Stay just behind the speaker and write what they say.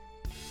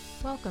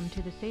Welcome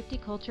to the Safety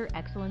Culture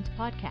Excellence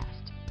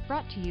Podcast,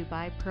 brought to you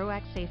by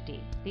ProAct Safety,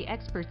 the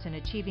experts in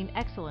achieving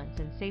excellence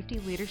in safety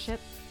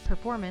leadership,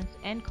 performance,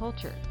 and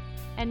culture.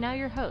 And now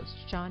your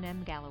host, John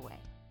M. Galloway.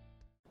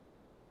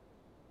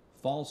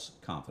 False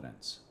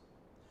confidence.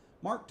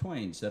 Mark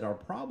Twain said our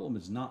problem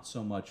is not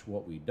so much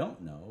what we don't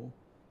know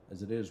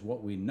as it is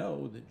what we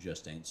know that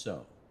just ain't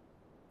so.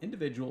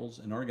 Individuals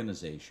and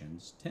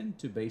organizations tend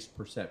to base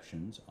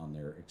perceptions on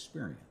their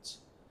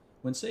experience.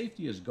 When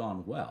safety has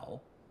gone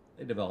well,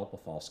 they develop a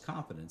false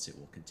confidence it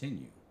will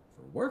continue.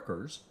 For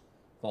workers,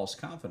 false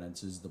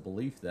confidence is the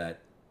belief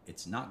that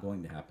it's not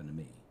going to happen to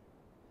me.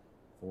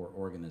 For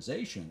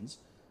organizations,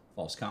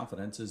 false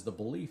confidence is the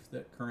belief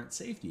that current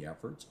safety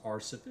efforts are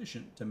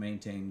sufficient to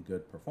maintain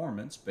good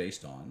performance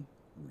based on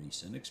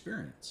recent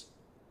experience.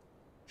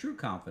 True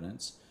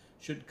confidence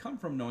should come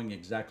from knowing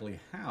exactly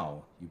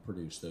how you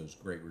produce those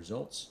great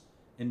results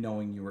and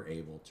knowing you are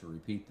able to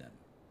repeat them.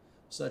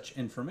 Such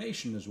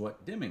information is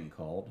what Deming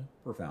called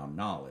profound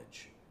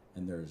knowledge,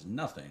 and there is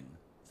nothing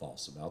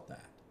false about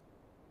that.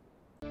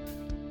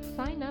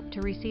 Sign up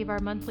to receive our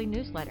monthly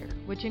newsletter,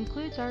 which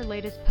includes our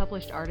latest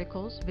published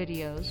articles,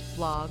 videos,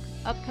 blog,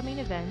 upcoming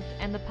events,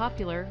 and the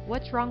popular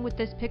What's Wrong with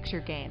This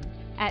Picture game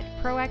at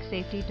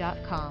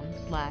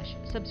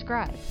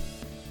proactsafety.com/subscribe.